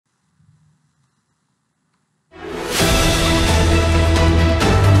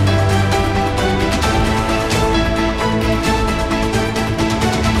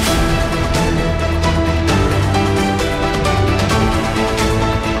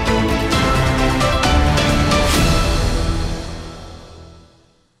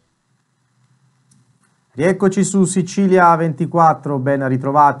Rieccoci su Sicilia 24, ben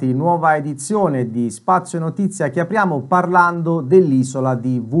ritrovati, nuova edizione di Spazio Notizia che apriamo parlando dell'isola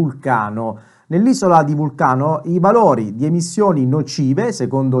di Vulcano. Nell'isola di Vulcano i valori di emissioni nocive,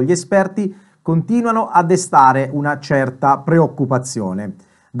 secondo gli esperti, continuano a destare una certa preoccupazione.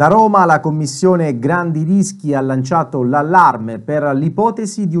 Da Roma la commissione Grandi Rischi ha lanciato l'allarme per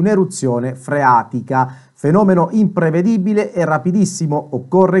l'ipotesi di un'eruzione freatica, fenomeno imprevedibile e rapidissimo.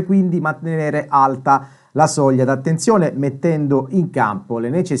 Occorre quindi mantenere alta la soglia d'attenzione mettendo in campo le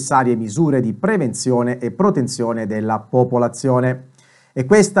necessarie misure di prevenzione e protezione della popolazione. E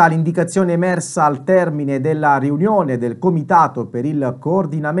questa l'indicazione emersa al termine della riunione del Comitato per il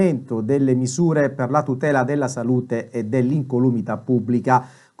coordinamento delle misure per la tutela della salute e dell'incolumità pubblica,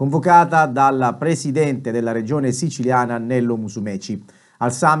 convocata dal presidente della regione siciliana Nello Musumeci.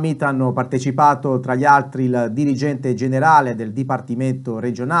 Al summit hanno partecipato tra gli altri il dirigente generale del Dipartimento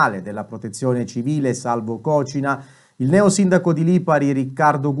regionale della Protezione Civile Salvo Cocina, il neosindaco di Lipari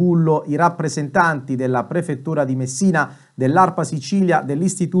Riccardo Gullo, i rappresentanti della Prefettura di Messina, dell'ARPA Sicilia,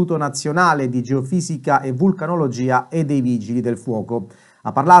 dell'Istituto Nazionale di Geofisica e Vulcanologia e dei Vigili del Fuoco.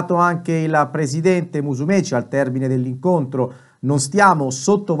 Ha parlato anche il presidente Musumeci al termine dell'incontro. Non stiamo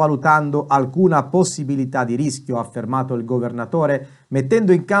sottovalutando alcuna possibilità di rischio, ha affermato il governatore,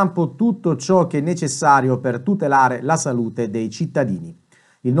 mettendo in campo tutto ciò che è necessario per tutelare la salute dei cittadini.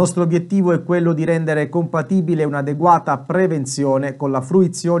 Il nostro obiettivo è quello di rendere compatibile un'adeguata prevenzione con la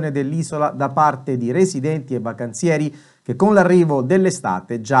fruizione dell'isola da parte di residenti e vacanzieri che con l'arrivo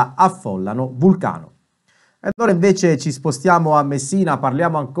dell'estate già affollano Vulcano. Ed ora invece ci spostiamo a Messina,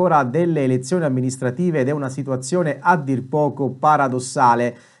 parliamo ancora delle elezioni amministrative ed è una situazione a dir poco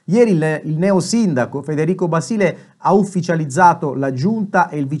paradossale. Ieri il neosindaco Federico Basile ha ufficializzato la giunta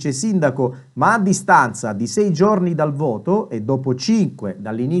e il vicesindaco, ma a distanza di 6 giorni dal voto e dopo 5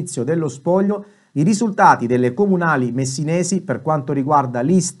 dall'inizio dello spoglio, i risultati delle comunali messinesi per quanto riguarda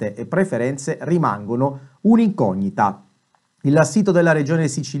liste e preferenze rimangono un'incognita. Il sito della regione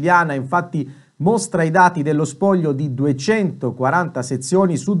siciliana infatti mostra i dati dello spoglio di 240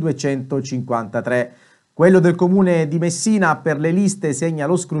 sezioni su 253. Quello del comune di Messina per le liste segna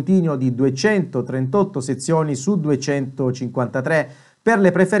lo scrutinio di 238 sezioni su 253, per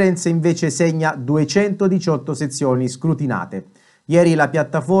le preferenze invece segna 218 sezioni scrutinate. Ieri la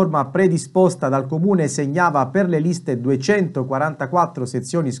piattaforma predisposta dal comune segnava per le liste 244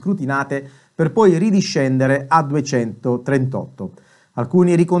 sezioni scrutinate per poi ridiscendere a 238.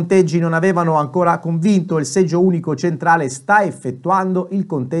 Alcuni riconteggi non avevano ancora convinto, il seggio unico centrale sta effettuando il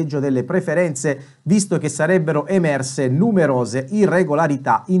conteggio delle preferenze, visto che sarebbero emerse numerose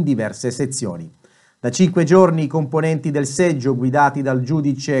irregolarità in diverse sezioni. Da 5 giorni i componenti del seggio, guidati dal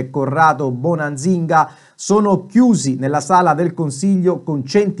giudice Corrado Bonanzinga, sono chiusi nella sala del Consiglio con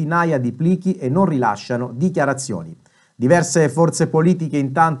centinaia di plichi e non rilasciano dichiarazioni. Diverse forze politiche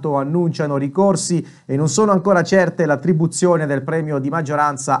intanto annunciano ricorsi e non sono ancora certe l'attribuzione del premio di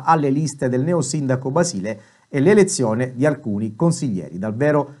maggioranza alle liste del neosindaco Basile e l'elezione di alcuni consiglieri.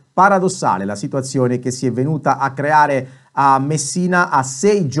 Davvero paradossale la situazione che si è venuta a creare a Messina a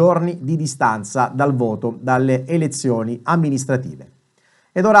 6 giorni di distanza dal voto, dalle elezioni amministrative.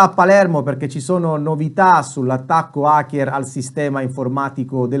 Ed ora a Palermo perché ci sono novità sull'attacco hacker al sistema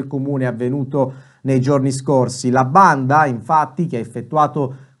informatico del comune avvenuto nei giorni scorsi. La banda, infatti, che ha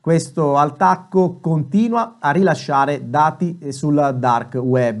effettuato questo attacco, continua a rilasciare dati sul dark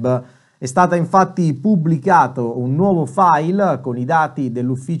web. È stato infatti pubblicato un nuovo file con i dati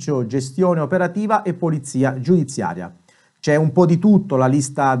dell'ufficio gestione operativa e polizia giudiziaria. C'è un po' di tutto, la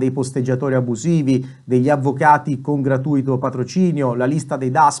lista dei posteggiatori abusivi, degli avvocati con gratuito patrocinio, la lista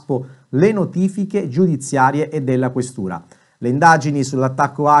dei DASPO, le notifiche giudiziarie e della questura. Le indagini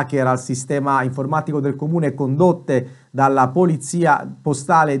sull'attacco hacker al sistema informatico del comune condotte dalla Polizia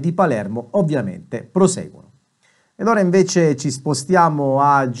Postale di Palermo ovviamente proseguono. Ed ora invece ci spostiamo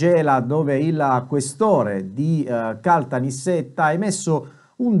a Gela dove il questore di Caltanissetta ha emesso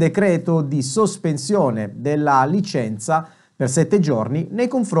un decreto di sospensione della licenza per 7 giorni nei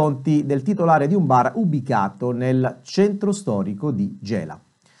confronti del titolare di un bar ubicato nel centro storico di Gela.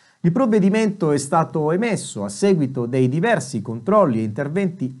 Il provvedimento è stato emesso a seguito dei diversi controlli e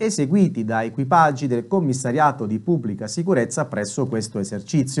interventi eseguiti da equipaggi del Commissariato di Pubblica Sicurezza presso questo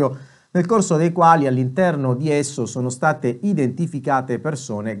esercizio, nel corso dei quali all'interno di esso sono state identificate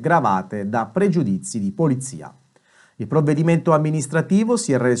persone gravate da pregiudizi di polizia. Il provvedimento amministrativo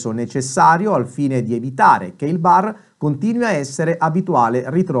si è reso necessario al fine di evitare che il bar continui a essere abituale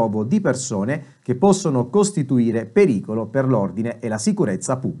ritrovo di persone che possono costituire pericolo per l'ordine e la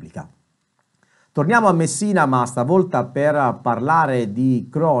sicurezza pubblica. Torniamo a Messina, ma stavolta per parlare di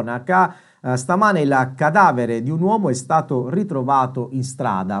cronaca. Stamane il cadavere di un uomo è stato ritrovato in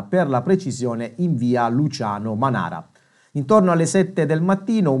strada, per la precisione in via Luciano Manara. Intorno alle 7 del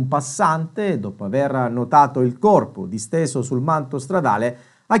mattino un passante, dopo aver notato il corpo disteso sul manto stradale,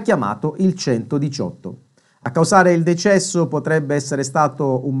 ha chiamato il 118. A causare il decesso potrebbe essere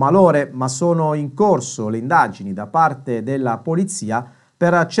stato un malore, ma sono in corso le indagini da parte della polizia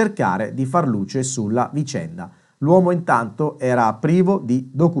per cercare di far luce sulla vicenda. L'uomo intanto era privo di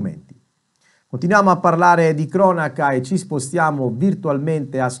documenti. Continuiamo a parlare di cronaca e ci spostiamo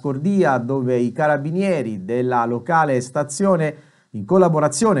virtualmente a Scordia, dove i carabinieri della locale stazione, in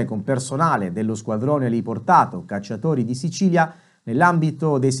collaborazione con personale dello squadrone eliportato Cacciatori di Sicilia,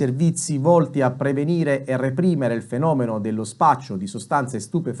 nell'ambito dei servizi volti a prevenire e reprimere il fenomeno dello spaccio di sostanze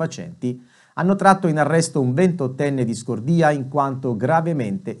stupefacenti, hanno tratto in arresto un 28enne di Scordia in quanto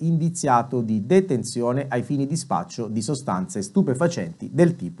gravemente indiziato di detenzione ai fini di spaccio di sostanze stupefacenti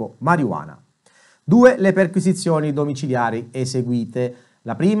del tipo marijuana. 2 le perquisizioni domiciliari eseguite.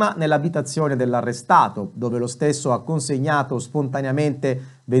 La prima nell'abitazione dell'arrestato, dove lo stesso ha consegnato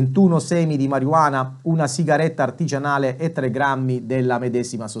spontaneamente 21 semi di marijuana, una sigaretta artigianale e 3 grammi della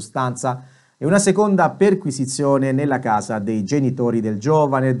medesima sostanza, e una seconda perquisizione nella casa dei genitori del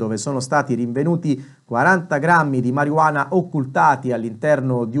giovane, dove sono stati rinvenuti 40 grammi di marijuana occultati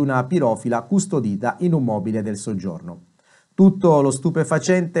all'interno di una pirofila custodita in un mobile del soggiorno. Tutto lo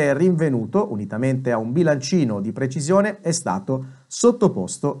stupefacente rinvenuto, unitamente a un bilancino di precisione, è stato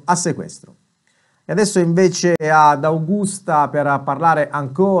sottoposto a sequestro. E adesso invece ad Augusta per parlare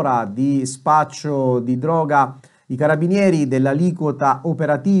ancora di spaccio di droga. I carabinieri dell'aliquota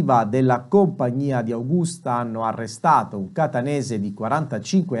operativa della compagnia di Augusta hanno arrestato un catanese di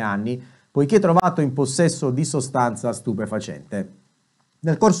 45 anni poiché trovato in possesso di sostanza stupefacente.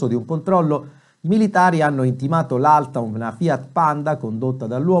 Nel corso di un controllo i militari hanno intimato l'alta a una Fiat Panda condotta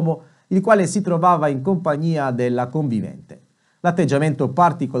dall'uomo, il quale si trovava in compagnia della convivente. L'atteggiamento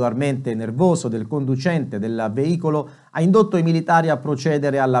particolarmente nervoso del conducente del veicolo ha indotto i militari a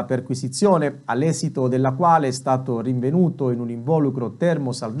procedere alla perquisizione, all'esito della quale è stato rinvenuto in un involucro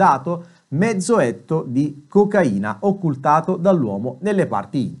termosaldato mezzo etto di cocaina occultato dall'uomo nelle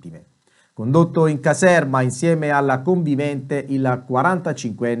parti intime. Condotto in caserma insieme alla convivente, il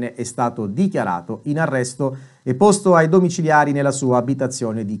 45enne è stato dichiarato in arresto e posto ai domiciliari nella sua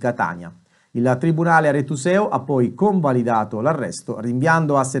abitazione di Catania. Il tribunale aretuseo ha poi convalidato l'arresto,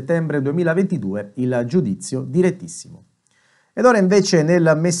 rinviando a settembre 2022 il giudizio direttissimo. Ed ora invece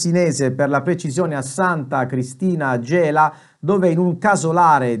nel Messinese, per la precisione a Santa Cristina Gela, dove in un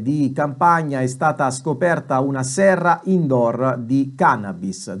casolare di campagna è stata scoperta una serra indoor di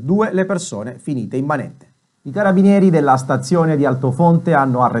cannabis, 2 le persone finite in manette. I carabinieri della stazione di Altofonte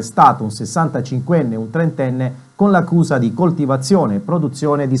hanno arrestato un 65enne e un 30enne con l'accusa di coltivazione e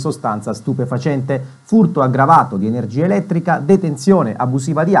produzione di sostanza stupefacente, furto aggravato di energia elettrica, detenzione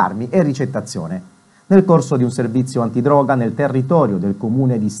abusiva di armi e ricettazione. Nel corso di un servizio antidroga nel territorio del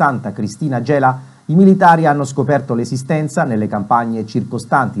comune di Santa Cristina Gela, i militari hanno scoperto l'esistenza, nelle campagne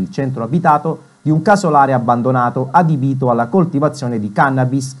circostanti il centro abitato, di un casolare abbandonato adibito alla coltivazione di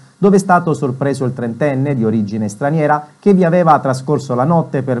cannabis, dove è stato sorpreso il 30enne di origine straniera che vi aveva trascorso la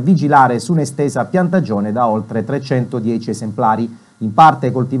notte per vigilare su un'estesa piantagione da oltre 310 esemplari, in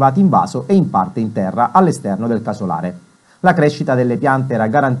parte coltivati in vaso e in parte in terra all'esterno del casolare. La crescita delle piante era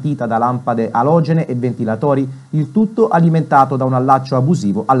garantita da lampade alogene e ventilatori, il tutto alimentato da un allaccio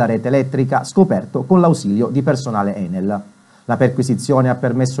abusivo alla rete elettrica scoperto con l'ausilio di personale Enel. La perquisizione ha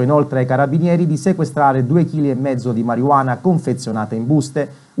permesso inoltre ai carabinieri di sequestrare 2,5 kg di marijuana confezionata in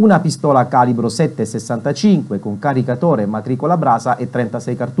buste, una pistola calibro 7,65 con caricatore e matricola brasa e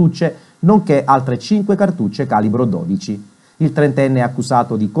 36 cartucce, nonché altre 5 cartucce calibro 12. Il 30enne è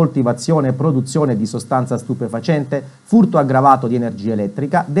accusato di coltivazione e produzione di sostanza stupefacente, furto aggravato di energia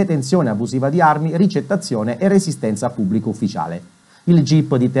elettrica, detenzione abusiva di armi, ricettazione e resistenza a pubblico ufficiale. Il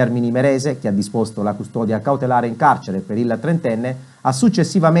GIP di Termini Imerese, che ha disposto la custodia cautelare in carcere per il 30enne, ha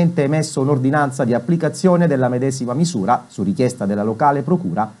successivamente emesso un'ordinanza di applicazione della medesima misura, su richiesta della locale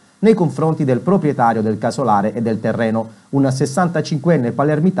procura, nei confronti del proprietario del casolare e del terreno, un 65enne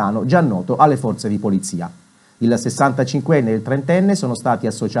palermitano già noto alle forze di polizia. Il 65enne e il 30enne sono stati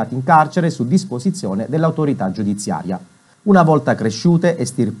associati in carcere su disposizione dell'autorità giudiziaria. Una volta cresciute,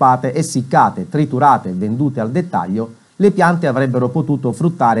 estirpate, essiccate, triturate e vendute al dettaglio, le piante avrebbero potuto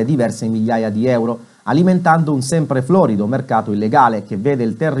fruttare diverse migliaia di euro, alimentando un sempre florido mercato illegale che vede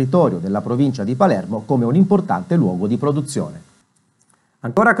il territorio della provincia di Palermo come un importante luogo di produzione.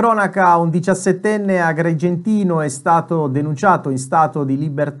 Ancora cronaca, un 17enne agrigentino è stato denunciato in stato di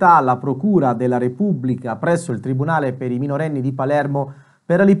libertà alla Procura della Repubblica presso il Tribunale per i minorenni di Palermo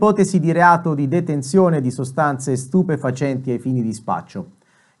per l'ipotesi di reato di detenzione di sostanze stupefacenti ai fini di spaccio.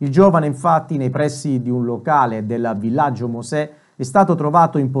 Il giovane, infatti, nei pressi di un locale del villaggio Mosè è stato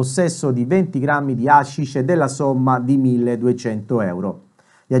trovato in possesso di 20 grammi di hashish e della somma di 1.200 euro.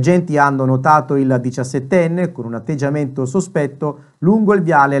 Gli agenti hanno notato il 17enne con un atteggiamento sospetto lungo il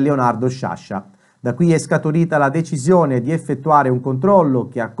viale Leonardo Sciascia. Da qui è scaturita la decisione di effettuare un controllo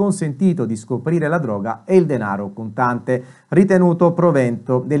che ha consentito di scoprire la droga e il denaro contante, ritenuto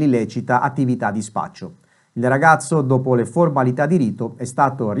provento dell'illecita attività di spaccio. Il ragazzo, dopo le formalità di rito, è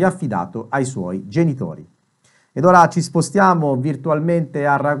stato riaffidato ai suoi genitori. Ed ora ci spostiamo virtualmente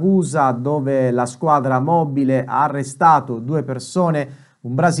a Ragusa, dove la squadra mobile ha arrestato 2 persone,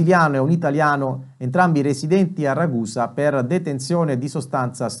 un brasiliano e un italiano, entrambi residenti a Ragusa, per detenzione di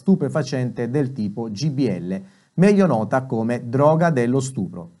sostanza stupefacente del tipo GBL, meglio nota come droga dello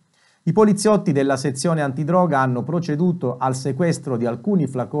stupro. I poliziotti della sezione antidroga hanno proceduto al sequestro di alcuni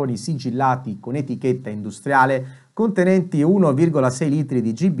flaconi sigillati con etichetta industriale contenenti 1,6 litri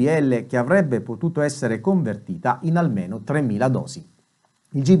di GBL che avrebbe potuto essere convertita in almeno 3.000 dosi.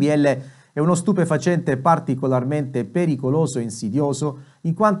 Il GBL è uno stupefacente particolarmente pericoloso e insidioso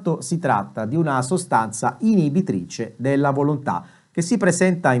in quanto si tratta di una sostanza inibitrice della volontà che si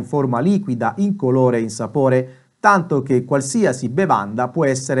presenta in forma liquida, incolore e insapore, tanto che qualsiasi bevanda può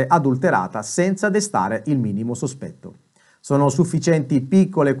essere adulterata senza destare il minimo sospetto. Sono sufficienti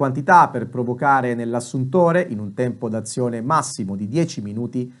piccole quantità per provocare nell'assuntore, in un tempo d'azione massimo di 10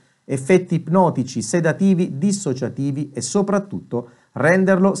 minuti, effetti ipnotici, sedativi, dissociativi e soprattutto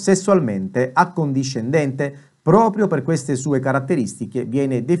renderlo sessualmente accondiscendente. Proprio per queste sue caratteristiche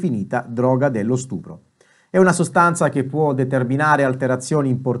viene definita droga dello stupro. È una sostanza che può determinare alterazioni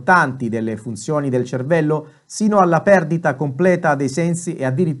importanti delle funzioni del cervello sino alla perdita completa dei sensi e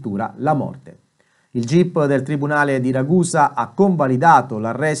addirittura la morte. Il GIP del Tribunale di Ragusa ha convalidato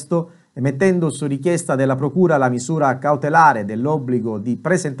l'arresto emettendo su richiesta della Procura la misura cautelare dell'obbligo di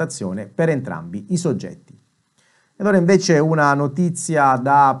presentazione per entrambi i soggetti. Ed ora invece una notizia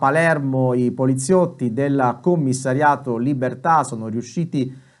da Palermo: i poliziotti del commissariato Libertà sono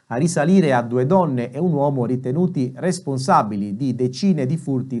riusciti a risalire a 2 donne e un uomo ritenuti responsabili di decine di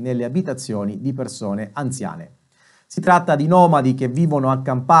furti nelle abitazioni di persone anziane. Si tratta di nomadi che vivono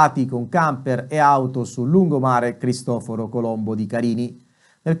accampati con camper e auto sul lungomare Cristoforo Colombo di Carini.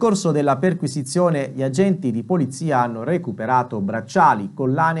 Nel corso della perquisizione gli agenti di polizia hanno recuperato bracciali,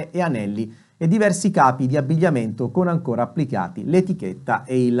 collane e anelli e diversi capi di abbigliamento con ancora applicati l'etichetta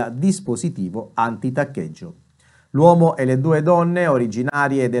e il dispositivo antitaccheggio. L'uomo e le 2 donne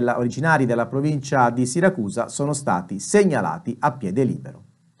originari della provincia di Siracusa sono stati segnalati a piede libero.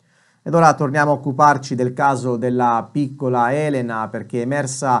 Ed ora torniamo a occuparci del caso della piccola Elena, perché è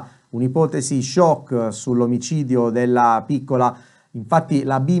emersa un'ipotesi shock sull'omicidio della piccola. Infatti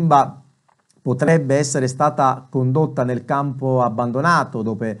la bimba potrebbe essere stata condotta nel campo abbandonato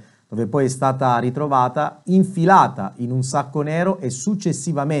dove poi è stata ritrovata, infilata in un sacco nero e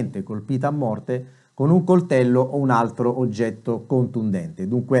successivamente colpita a morte con un coltello o un altro oggetto contundente.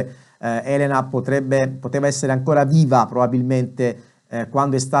 Dunque Elena poteva essere ancora viva probabilmente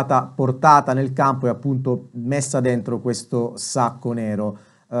quando è stata portata nel campo e appunto messa dentro questo sacco nero.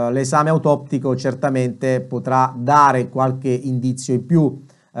 L'esame autoptico certamente potrà dare qualche indizio in più,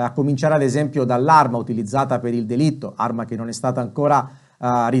 a cominciare ad esempio dall'arma utilizzata per il delitto, arma che non è stata ancora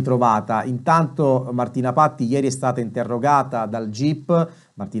ritrovata. Intanto Martina Patti ieri è stata interrogata dal GIP.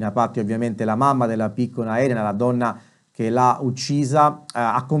 Martina Patti, ovviamente la mamma della piccola Elena, la donna che l'ha uccisa,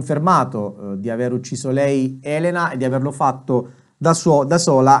 ha confermato di aver ucciso lei Elena e di averlo fatto da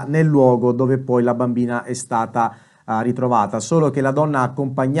sola nel luogo dove poi la bambina è stata ritrovata, solo che la donna ha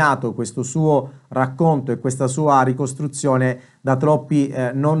accompagnato questo suo racconto e questa sua ricostruzione da troppi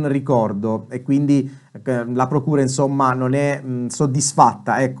non ricordo, e quindi la procura insomma non è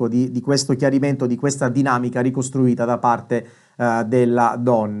soddisfatta, ecco, di questo chiarimento, di questa dinamica ricostruita da parte della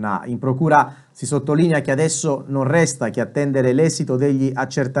donna. In procura si sottolinea che adesso non resta che attendere l'esito degli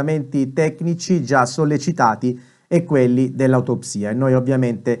accertamenti tecnici già sollecitati e quelli dell'autopsia, e noi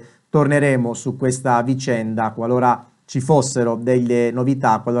ovviamente torneremo su questa vicenda qualora ci fossero delle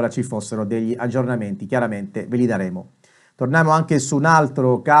novità, qualora ci fossero degli aggiornamenti, chiaramente ve li daremo. Torniamo anche su un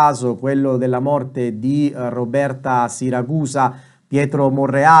altro caso, quello della morte di Roberta Siragusa. Pietro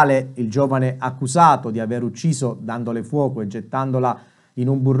Monreale, il giovane accusato di aver ucciso dandole fuoco e gettandola in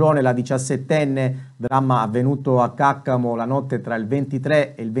un burrone la 17enne, dramma avvenuto a Caccamo la notte tra il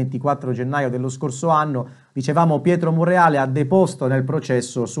 23 e il 24 gennaio dello scorso anno. Dicevamo, Pietro Monreale ha deposto nel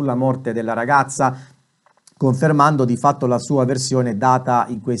processo sulla morte della ragazza, confermando di fatto la sua versione data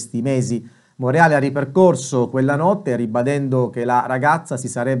in questi mesi. Morreale ha ripercorso quella notte ribadendo che la ragazza si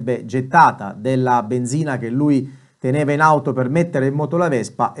sarebbe gettata della benzina che lui teneva in auto per mettere in moto la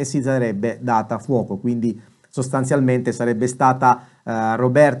Vespa e si sarebbe data fuoco, quindi sostanzialmente sarebbe stata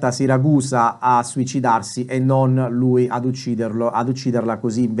Roberta Siragusa a suicidarsi e non lui ad ucciderla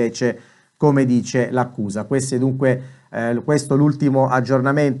così invece come dice l'accusa. Questo è dunque questo l'ultimo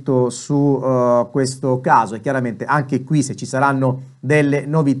aggiornamento su questo caso, e chiaramente anche qui se ci saranno delle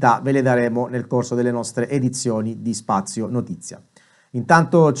novità ve le daremo nel corso delle nostre edizioni di Spazio Notizia.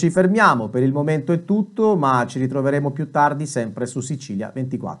 Intanto ci fermiamo, per il momento è tutto, ma ci ritroveremo più tardi sempre su Sicilia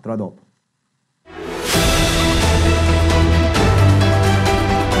 24. A dopo.